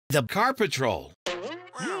The car patrol.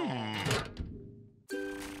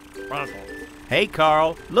 Hey,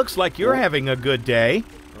 Carl. Looks like you're having a good day.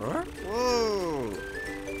 Whoa.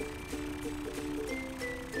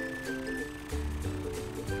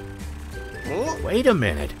 Wait a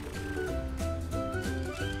minute.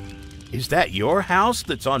 Is that your house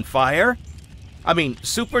that's on fire? I mean,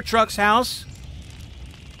 Supertruck's house?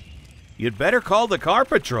 You'd better call the car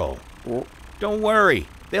patrol. Don't worry.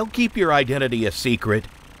 They'll keep your identity a secret.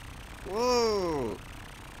 Whoa.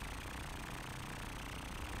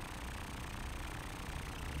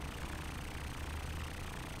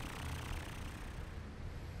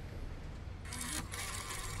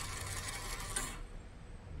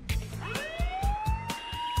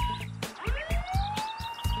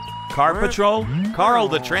 Car patrol? Carl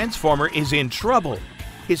the Transformer is in trouble.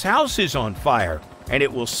 His house is on fire, and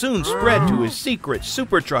it will soon spread to his secret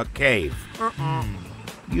Supertruck cave.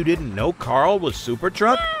 You didn't know Carl was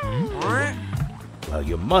Supertruck? Well,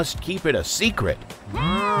 you must keep it a secret.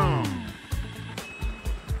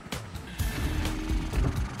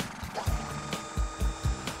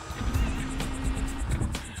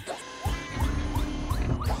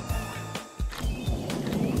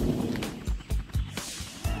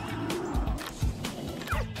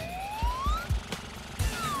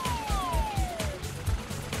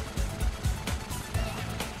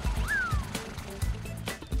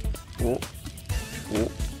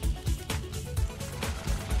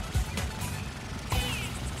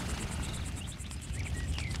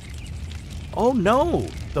 Oh no,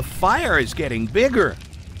 the fire is getting bigger.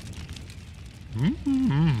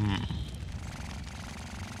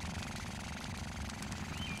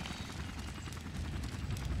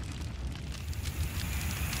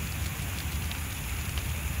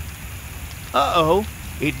 Uh-oh,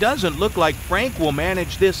 it doesn't look like Frank will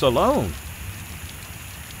manage this alone.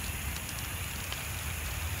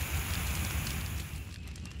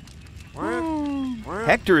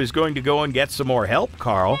 Hector is going to go and get some more help,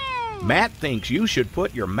 Carl. Matt thinks you should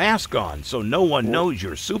put your mask on so no one knows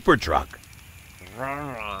you're Supertruck.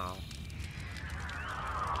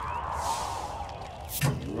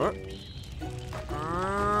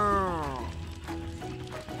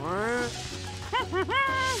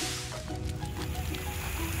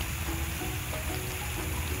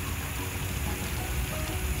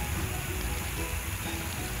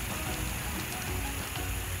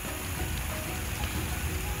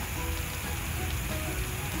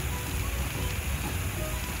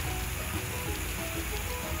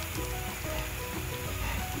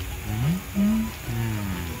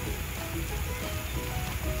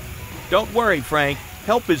 Don't worry, Frank.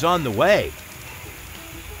 Help is on the way.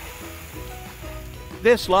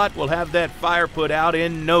 This lot will have that fire put out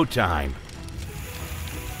in no time.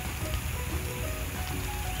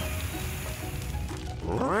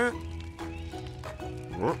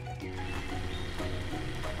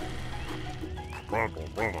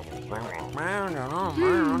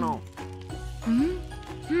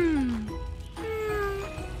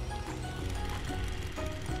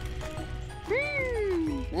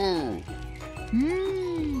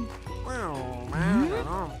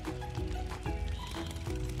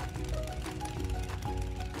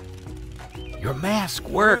 Your mask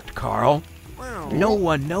worked, Carl. No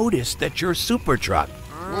one noticed that you're Supertruck.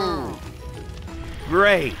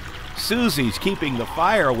 Great. Susie's keeping the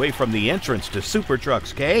fire away from the entrance to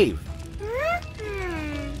Supertruck's cave.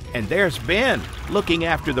 And there's Ben, looking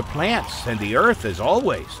after the plants and the earth as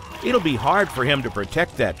always. It'll be hard for him to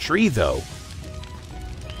protect that tree, though.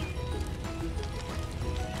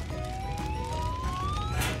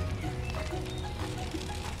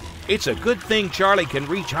 It's a good thing Charlie can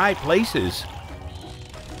reach high places.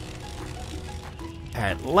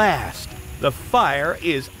 At last, the fire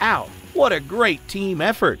is out. What a great team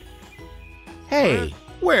effort. Hey,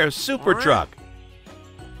 where's Supertruck?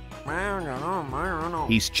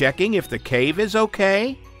 He's checking if the cave is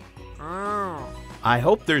okay. I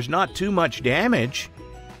hope there's not too much damage.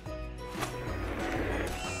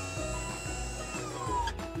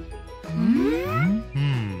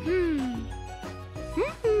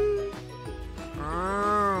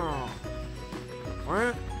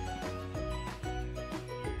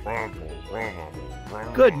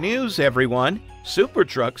 Good news, everyone.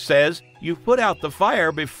 Supertruck says you put out the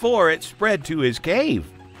fire before it spread to his cave.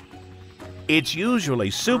 It's usually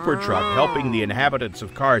Supertruck helping the inhabitants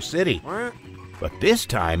of Car City. But this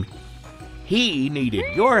time, he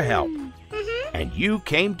needed your help, and you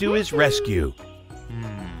came to his rescue.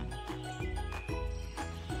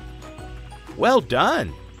 Well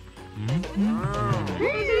done.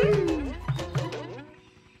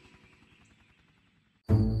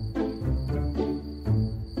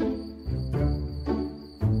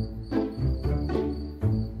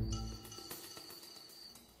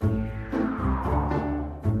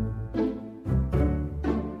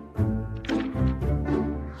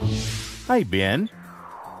 Hi, Ben.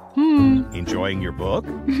 Enjoying your book?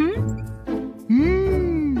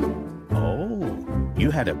 Oh,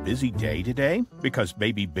 you had a busy day today because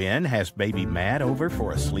baby Ben has baby Matt over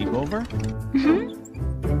for a sleepover?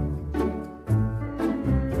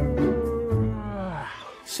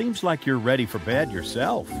 Seems like you're ready for bed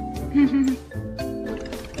yourself.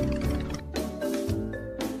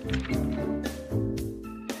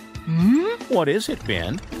 What is it,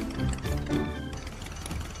 Ben?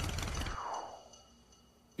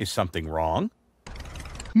 Is something wrong?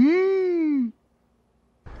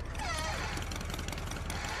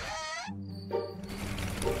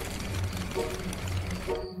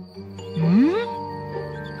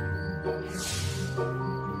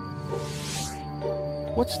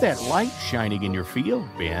 What's that light shining in your field,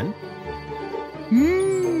 Ben?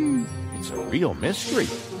 It's a real mystery.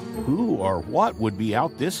 Who or what would be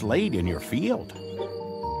out this late in your field?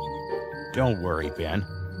 Don't worry, Ben.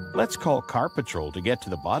 Let's call Car Patrol to get to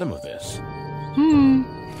the bottom of this.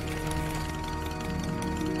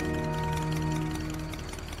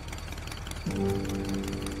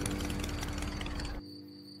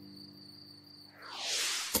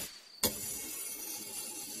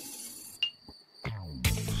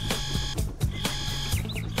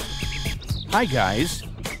 Hi, guys.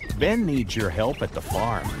 Ben needs your help at the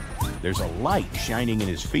farm. There's a light shining in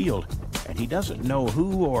his field, and he doesn't know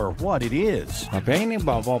who or what it is.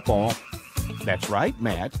 That's right,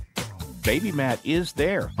 Matt. Baby Matt is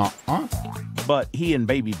there. But he and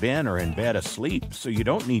baby Ben are in bed asleep, so you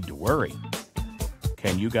don't need to worry.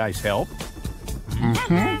 Can you guys help?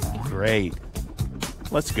 Great.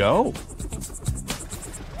 Let's go.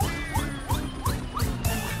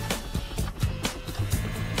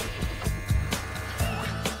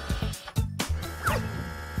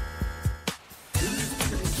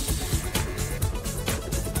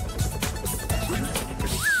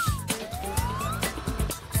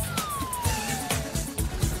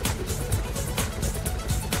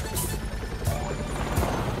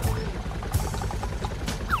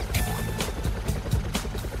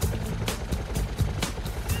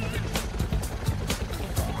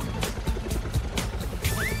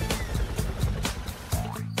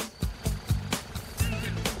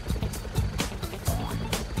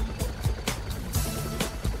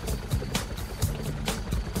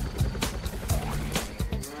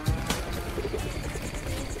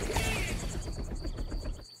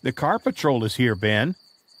 The Car Patrol is here, Ben.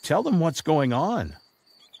 Tell them what's going on.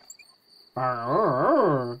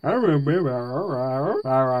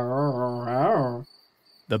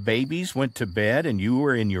 The babies went to bed and you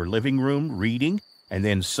were in your living room reading, and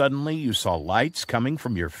then suddenly you saw lights coming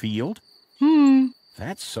from your field?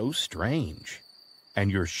 That's so strange.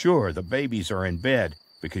 And you're sure the babies are in bed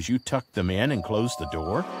because you tucked them in and closed the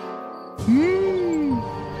door?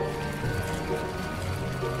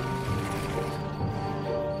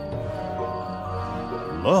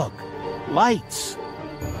 Look, lights.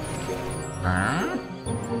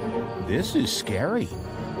 This is scary.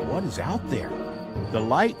 What is out there? The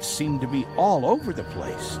lights seem to be all over the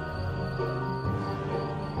place.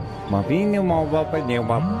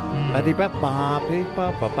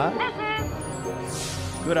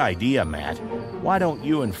 Good idea, Matt. Why don't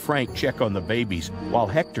you and Frank check on the babies while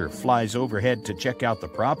Hector flies overhead to check out the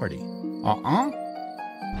property?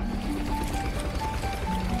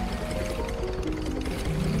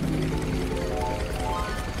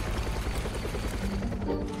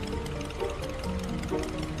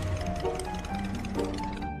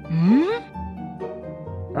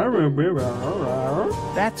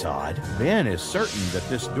 That's odd. Ben is certain that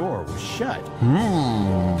this door was shut.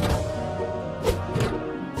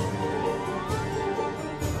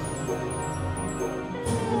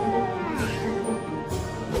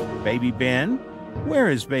 Baby Ben? Where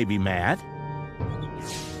is baby Matt?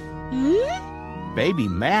 Baby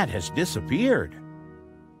Matt has disappeared.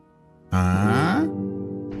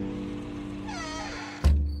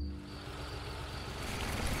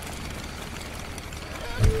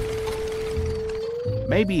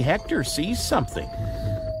 Maybe Hector sees something.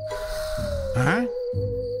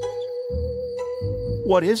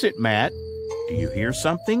 What is it, Matt? Do you hear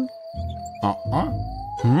something?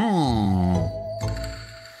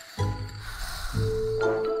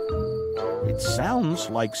 It sounds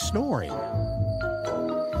like snoring.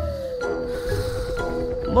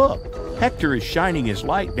 Look, Hector is shining his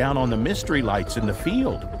light down on the mystery lights in the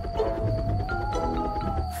field.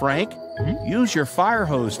 Frank, use your fire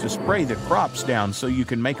hose to spray the crops down so you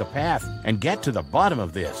can make a path and get to the bottom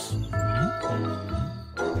of this.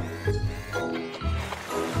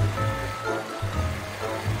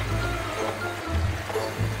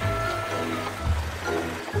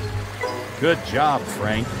 Good job,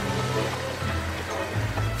 Frank.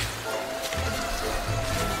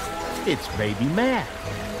 It's baby Matt.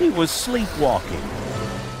 He was sleepwalking.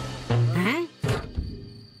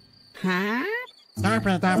 Huh?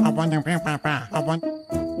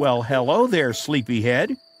 Well, hello there,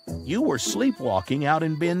 sleepyhead. You were sleepwalking out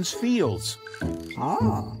in Ben's fields.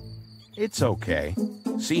 Oh. It's okay.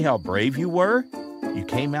 See how brave you were? You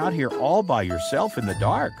came out here all by yourself in the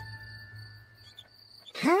dark.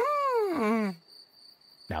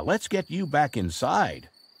 Now let's get you back inside.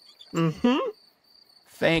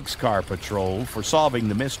 Thanks, Car Patrol, for solving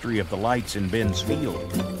the mystery of the lights in Ben's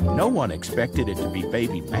field. No one expected it to be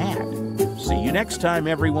baby Matt. See you next time,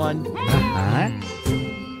 everyone.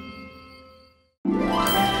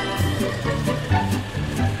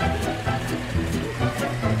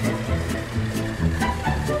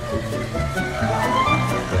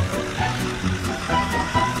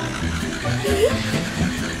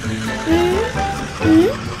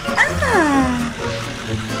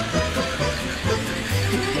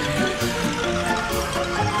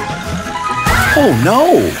 Oh,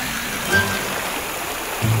 no!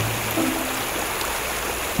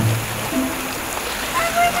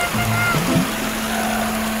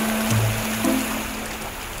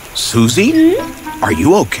 Susie? Are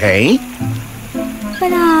you okay?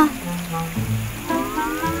 But,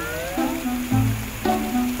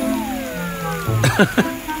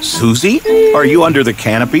 Susie? Are you under the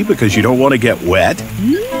canopy because you don't want to get wet?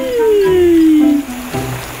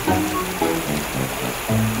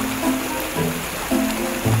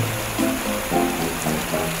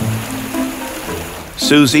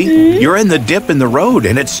 Susie, you're in the dip in the road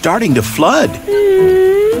and it's starting to flood.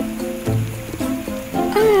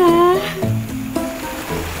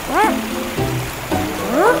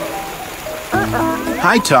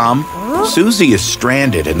 Hi, Tom. Susie is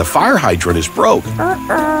stranded and the fire hydrant is broke.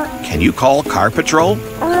 Can you call Car Patrol?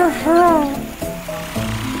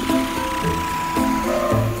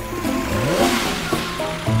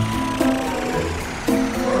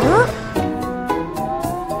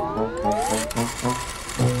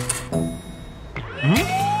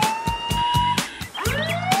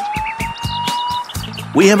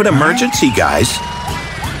 We have an emergency, guys.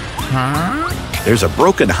 There's a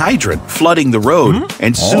broken hydrant flooding the road,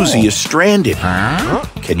 and Susie is stranded.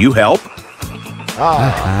 Can you help?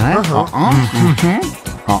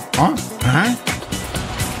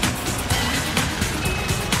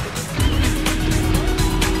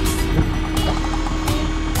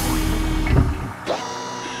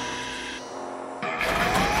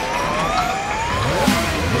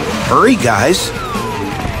 Hurry, guys.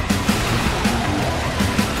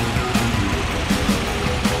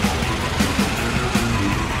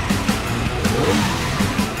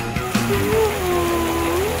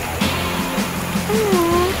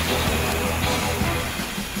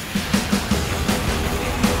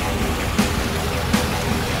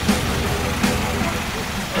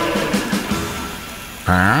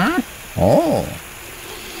 Oh.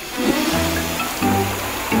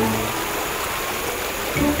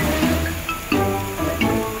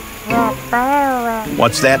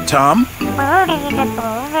 What's that, Tom?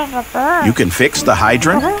 You can fix the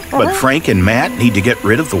hydrant, but Frank and Matt need to get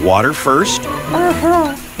rid of the water first.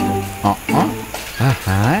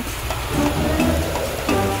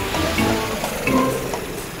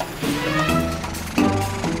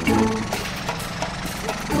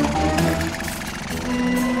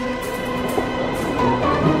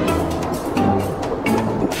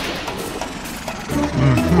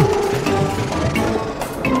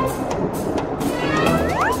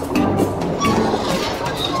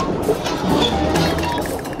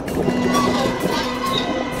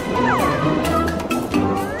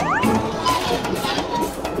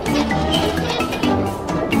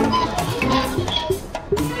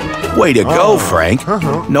 Way to go, Frank.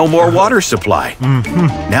 No more water supply.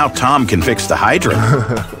 Now Tom can fix the hydrant.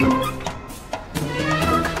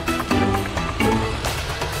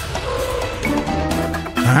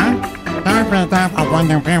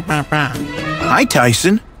 Hi,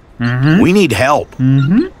 Tyson. We need help.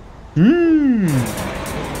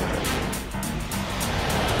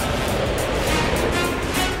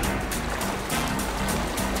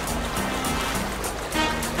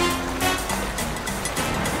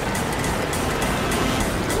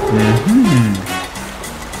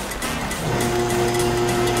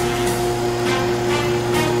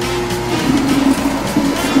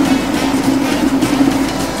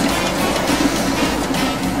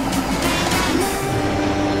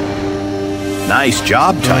 Nice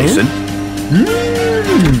job, Tyson.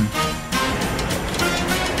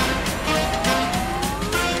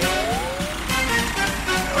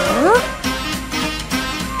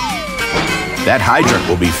 That hydrant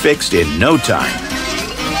will be fixed in no time.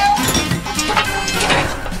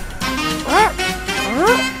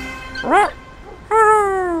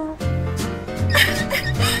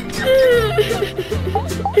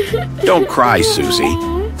 Don't cry, Susie.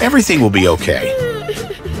 Everything will be okay.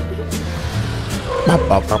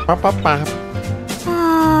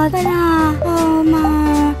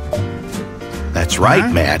 That's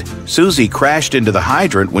right, Matt. Susie crashed into the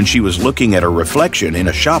hydrant when she was looking at her reflection in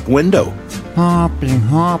a shop window.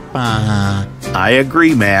 I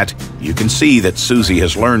agree, Matt. You can see that Susie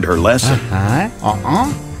has learned her lesson.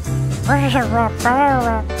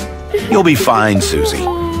 You'll be fine, Susie.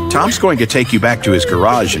 Tom's going to take you back to his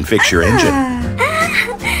garage and fix your engine.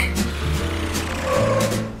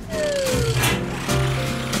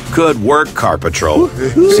 Good work, Car Patrol.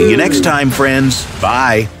 See you next time, friends.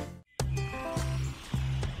 Bye.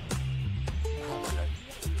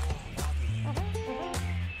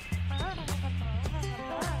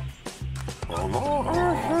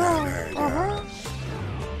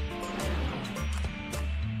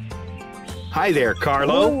 Hi there,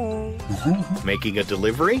 Carlo. Making a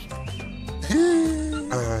delivery?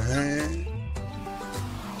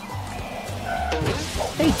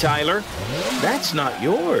 Hey, Tyler. That's not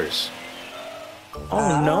yours.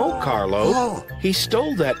 Oh, no, Carlo. He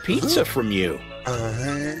stole that pizza from you.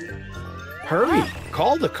 Hurry,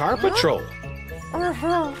 call the Car Patrol.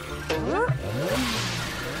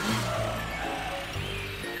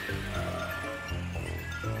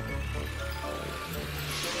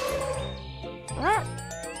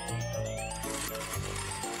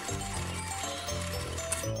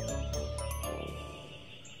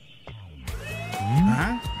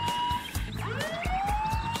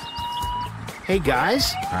 Hey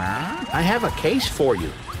guys, I have a case for you.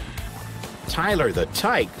 Tyler the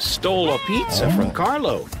Tyke stole a pizza from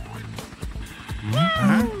Carlo.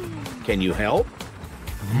 Can you help?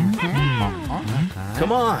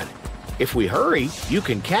 Come on. If we hurry, you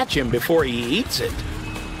can catch him before he eats it.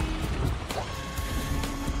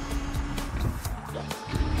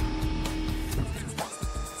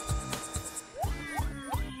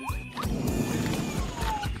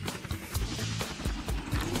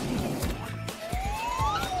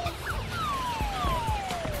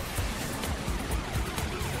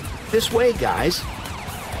 This way, guys.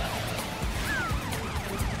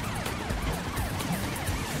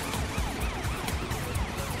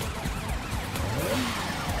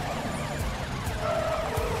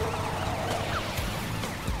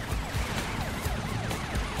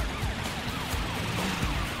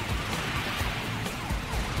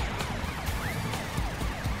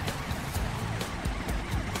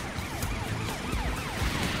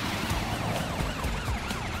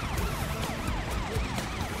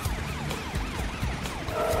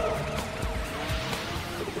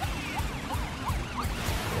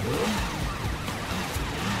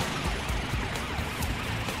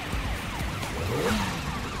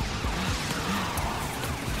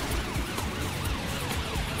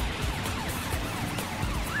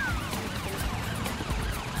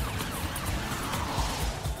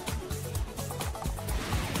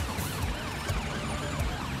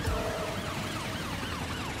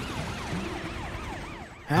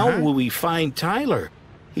 How will we find Tyler?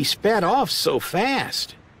 He sped off so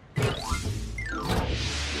fast.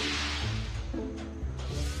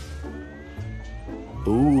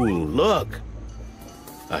 Ooh, look.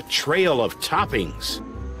 A trail of toppings.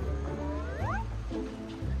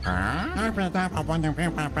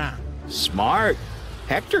 Smart.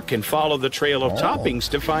 Hector can follow the trail of toppings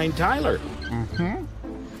to find Tyler.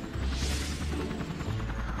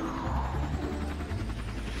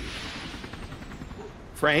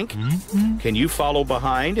 Frank, can you follow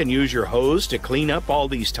behind and use your hose to clean up all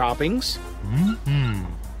these toppings?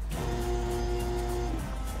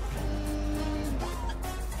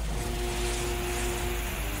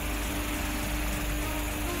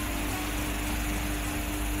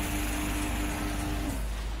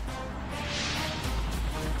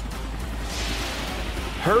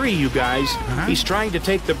 Hurry, you guys. He's trying to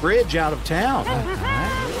take the bridge out of town.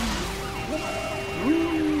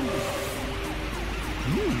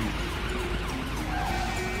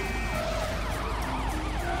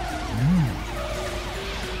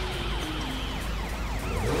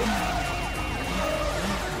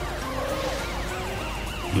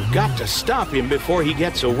 You've got to stop him before he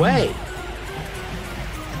gets away.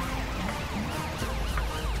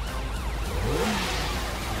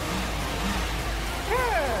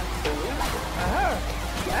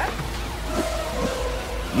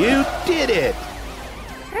 You did it!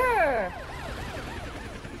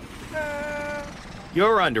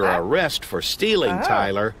 You're under arrest for stealing,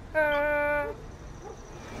 Tyler.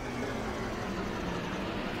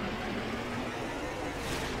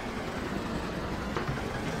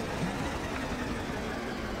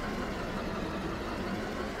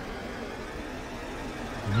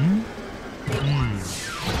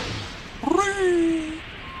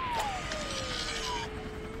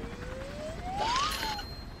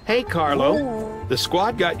 Hey, Carlo, the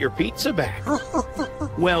squad got your pizza back.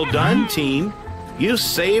 Well done, team. You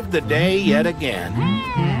saved the day yet again.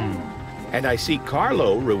 And I see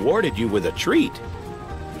Carlo rewarded you with a treat.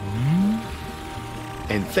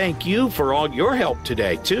 And thank you for all your help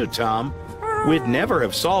today, too, Tom. We'd never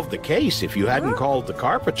have solved the case if you hadn't called the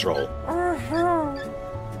car patrol.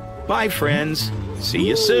 Bye, friends. See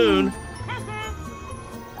you soon.